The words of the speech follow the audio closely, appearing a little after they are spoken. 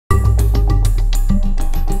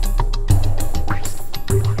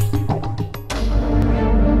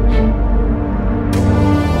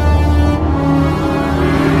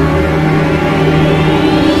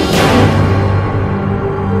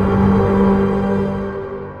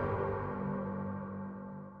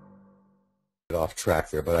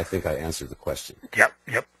track there, but I think I answered the question. Yep,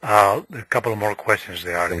 yep. A couple of more questions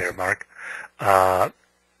there are Thank there, you. Mark.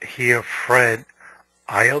 Here, Fred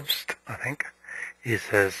Iobst, I think, he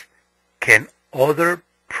says, can other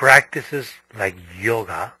practices like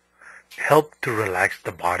yoga help to relax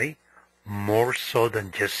the body more so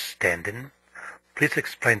than just standing? Please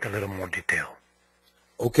explain in a little more detail.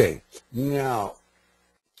 Okay, now,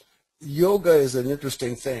 yoga is an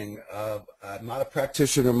interesting thing. I'm not a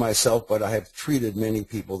practitioner myself, but I have treated many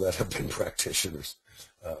people that have been practitioners.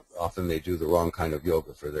 Often they do the wrong kind of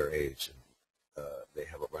yoga for their age, and they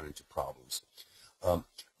have run into problems.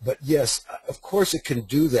 But yes, of course it can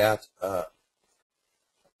do that.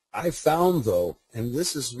 I found, though, and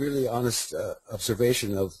this is really honest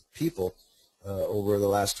observation of people over the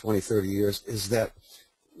last 20, 30 years, is that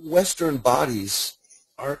Western bodies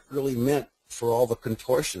aren't really meant for all the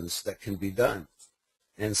contortions that can be done.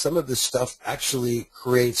 And some of this stuff actually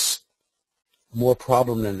creates more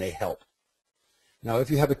problem than they help. Now,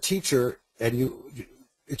 if you have a teacher and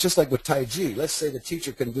it's just like with Tai Chi. Let's say the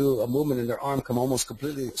teacher can do a movement and their arm come almost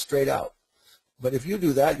completely straight out. But if you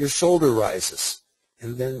do that, your shoulder rises.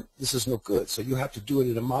 And then this is no good. So you have to do it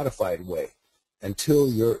in a modified way until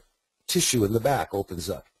your tissue in the back opens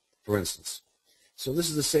up, for instance. So this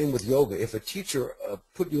is the same with yoga. If a teacher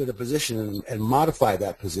put you in a position and modify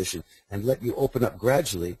that position and let you open up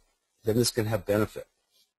gradually, then this can have benefit.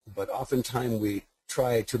 But oftentimes we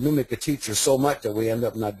try to mimic a teacher so much that we end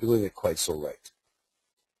up not doing it quite so right.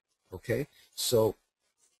 Okay? So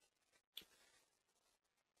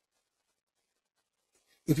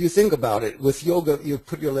if you think about it, with yoga, you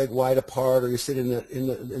put your leg wide apart, or you sit in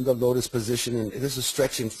the lotus position, and this is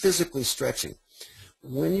stretching, physically stretching.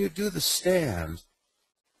 When you do the stand,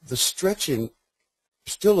 the stretching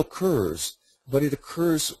still occurs, but it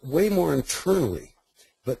occurs way more internally.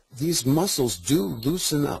 But these muscles do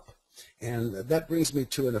loosen up. And that brings me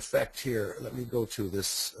to an effect here. Let me go to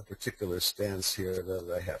this particular stance here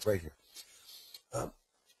that I have right here.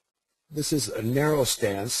 This is a narrow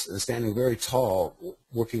stance, standing very tall,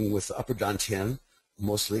 working with the upper dantian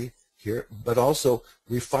mostly here, but also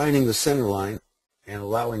refining the center line and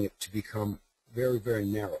allowing it to become very, very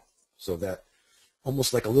narrow, so that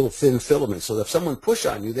almost like a little thin filament. So that if someone push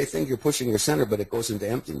on you, they think you're pushing your center, but it goes into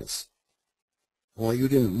emptiness. Well, you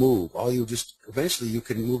didn't move. Eventually you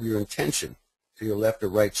can move your intention to your left or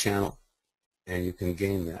right channel, and you can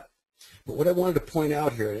gain that. But what I wanted to point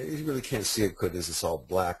out here, and you really can't see it because it's all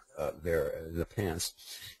black there in the pants,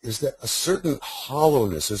 is that a certain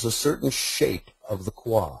hollowness, there's a certain shape of the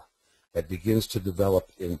qua that begins to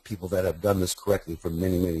develop in people that have done this correctly for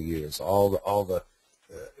many, many years. A lot of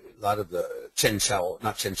the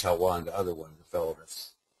not Chen Chao Wan, the other one, the fellow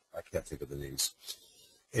I can't think of the names.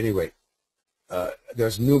 Anyway,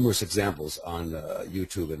 there's numerous examples on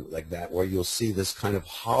YouTube and like that where you'll see this kind of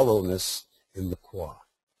hollowness in the qua.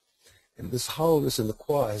 And this hollowness in the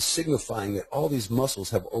qua is signifying that all these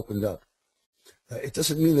muscles have opened up. It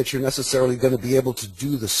doesn't mean that you're necessarily going to be able to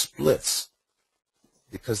do the splits,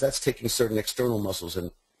 because that's taking certain external muscles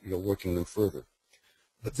and working them further.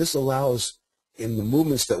 But this allows, in the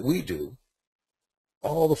movements that we do,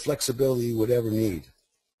 all the flexibility you would ever need.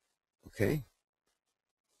 Okay?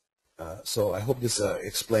 So I hope this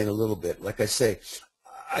explained a little bit. Like I say,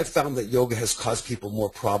 I found that yoga has caused people more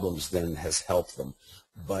problems than has helped them.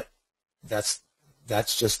 But that's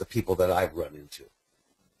just the people that I've run into,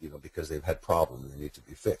 because they've had problems and they need to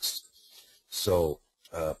be fixed. So,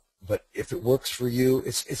 but if it works for you,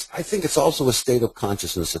 I think it's also a state of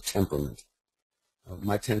consciousness, a temperament.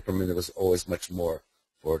 My temperament was always much more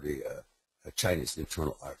for the Chinese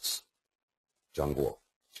internal arts, Zhuang.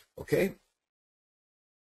 Okay?